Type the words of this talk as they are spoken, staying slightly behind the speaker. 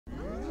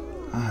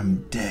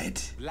I'm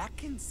dead.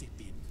 Black and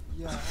sipping.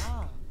 Yeah,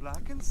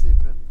 black and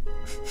sipping.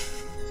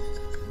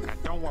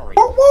 Don't worry.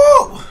 Woo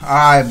woo!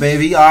 Alright,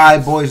 baby.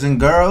 Alright, boys and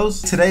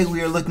girls. Today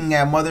we are looking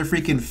at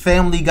motherfreaking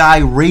Family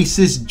Guy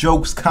racist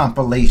jokes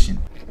compilation.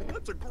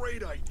 That's a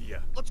great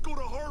idea. Let's go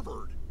to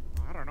Harvard.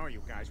 I don't know,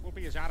 you guys. We'll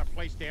be as out of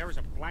place there as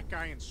a black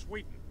guy in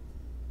Sweden.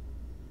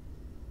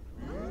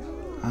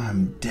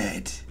 I'm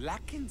dead.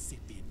 Black and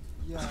sipping.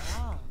 Yeah,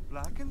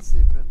 black and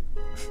sipping.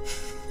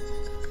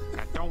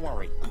 Don't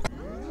worry.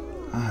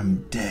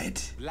 I'm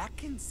dead.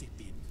 Black and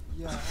sipping.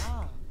 Yeah,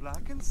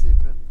 black and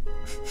sipping.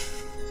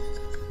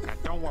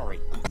 Don't worry.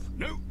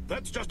 No,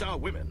 that's just our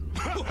women.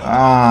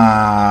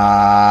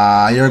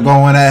 Ah, you're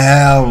going to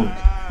hell.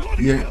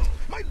 Bloody You're, hell,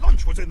 my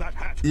lunch was in that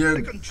hat.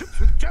 You're- Bacon chips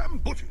with jam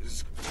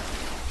butches.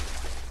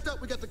 Up,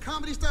 we got the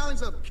comedy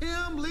stylings of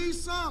Kim Lee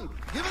Sung.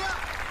 Give it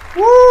up.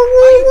 woo,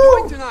 How you woo,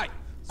 doing woo. tonight?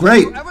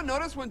 Great. You ever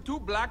notice when two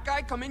black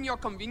guys come in your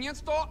convenience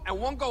store and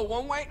one go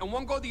one way and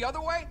one go the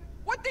other way?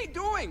 What they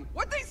doing?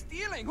 What they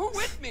stealing? Who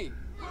with me?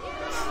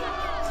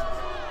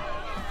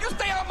 You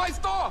stay out my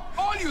store!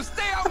 All you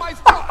stay out my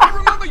store! I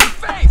remember your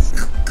face!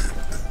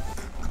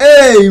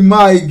 Hey,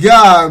 my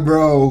God,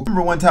 bro. I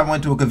remember one time I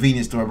went to a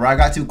convenience store, bro. I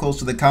got too close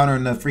to the counter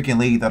and the freaking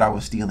lady thought I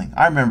was stealing.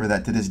 I remember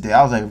that to this day.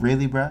 I was like,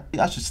 really, bro?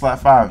 I should slap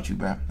fire with you,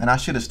 bro. And I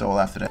should have stole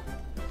after that.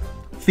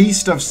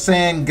 Feast of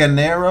San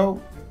Gennaro.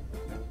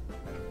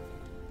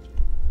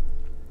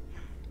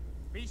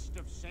 Feast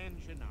of San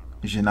Gennaro.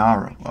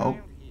 Gennaro. Oh. Child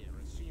here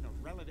has seen a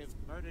relative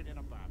murdered in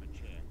a barber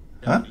chair.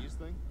 Huh? Japanese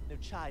thing? No,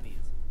 Chinese.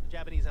 The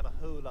Japanese have a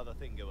whole other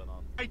thing going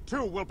on. I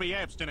too will be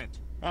abstinent.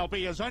 I'll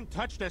be as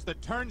untouched as the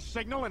turn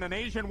signal in an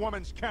Asian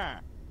woman's car.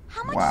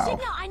 How much Wow.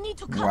 signal I need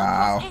to cut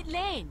Wow. across 8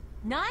 lane?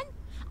 None?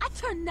 I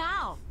turn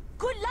now.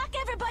 Good luck,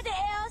 everybody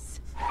else.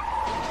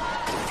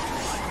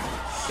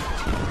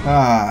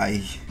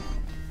 Ay.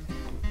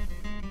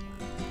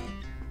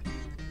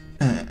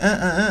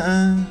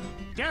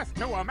 Death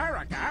to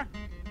America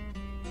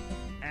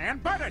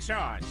and butter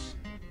sauce.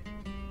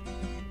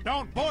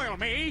 Don't boil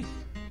me.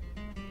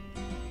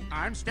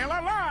 I'm still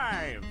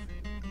alive.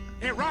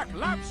 Iraq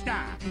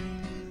lobster.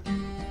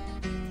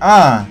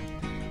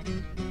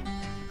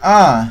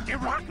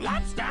 Iraq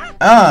lobster.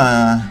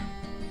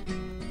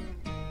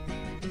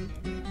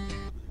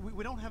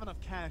 We don't have enough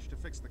cash to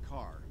fix the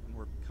car, and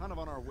we're kind of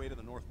on our way to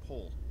the North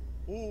Pole.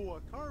 Oh, a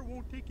car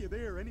won't take you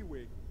there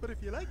anyway. But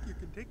if you like, you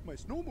can take my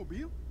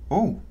snowmobile.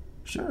 Oh,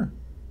 sure.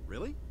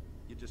 Really?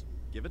 You just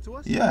give it to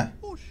us? Yeah.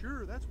 Oh,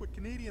 sure. That's what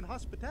Canadian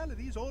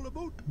hospitality is all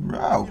about.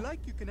 Wow. If you like,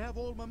 you can have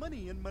all my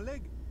money and my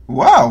leg.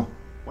 Wow.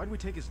 Why'd we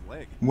take his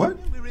leg? What?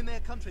 We're in their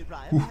country,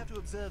 Brian. We have to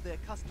observe their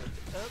customs.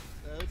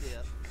 Oh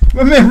dear.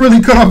 My man really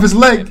cut off his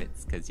leg.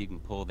 It's because you can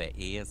pull their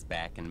ears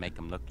back and make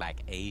them look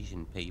like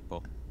Asian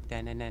people.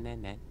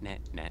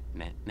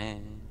 Da-na-na-na-na-na-na-na.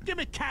 Give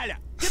me Kyla.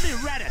 Give me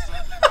Reddit.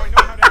 I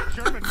know how that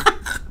German.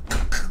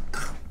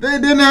 They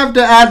didn't have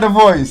to add the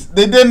voice.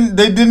 They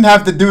didn't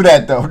have to do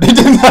that though. They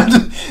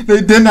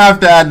didn't have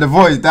to add the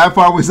voice. That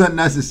part was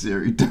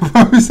unnecessary. That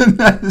part was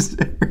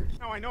unnecessary.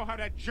 Now I know how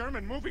that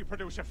German movie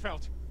producer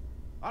felt.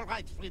 All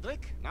right,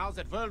 Friedrich. Now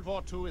that World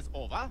War II is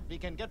over, we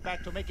can get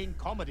back to making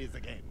comedies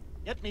again.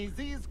 Get me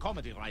these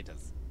comedy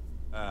writers.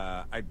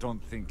 I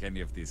don't think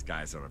any of these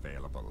guys are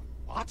available.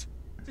 What?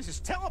 This is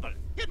terrible.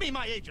 Get me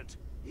my agent.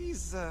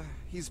 He's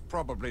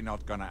probably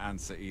not gonna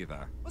answer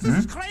either. Well, this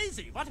is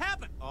crazy. What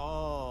happened?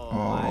 Oh,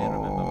 I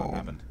remember what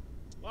happened.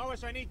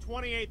 Lois, I need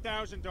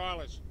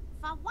 $28,000.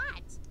 For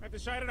what? I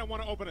decided I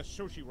want to open a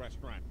sushi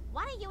restaurant.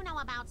 What do you know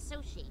about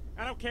sushi?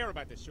 I don't care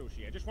about the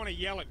sushi. I just want to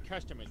yell at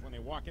customers when they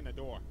walk in the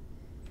door.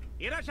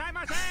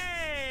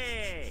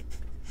 Irashaimase!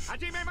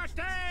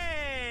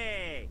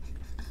 Hajimemashite!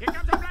 Here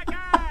comes a black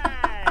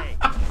guy!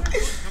 How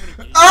many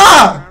Asians there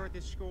are at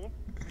this school?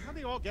 How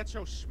they all get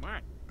so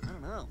smart? I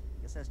don't know.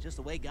 Guess that's just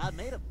the way God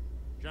made them.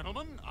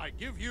 Gentlemen, I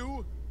give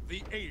you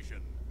the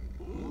Asian.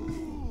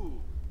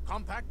 Ooh.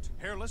 Compact,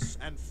 hairless,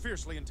 and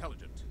fiercely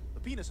intelligent. The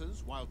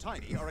penises, while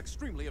tiny, are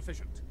extremely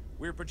efficient.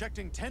 We're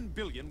projecting 10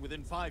 billion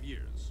within 5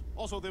 years.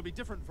 Also, there'll be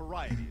different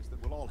varieties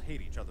that will all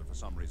hate each other for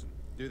some reason.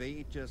 Do they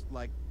eat just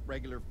like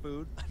regular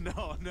food?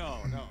 No,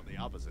 the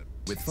opposite.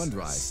 With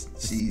Fundrise.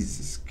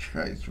 Jesus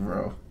Christ,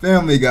 bro.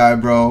 Family Guy,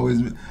 bro.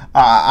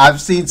 I've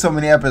seen so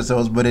many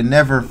episodes, but it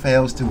never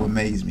fails to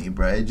amaze me,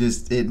 bro.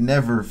 It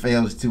never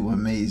fails to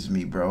amaze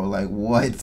me, bro. Like, what?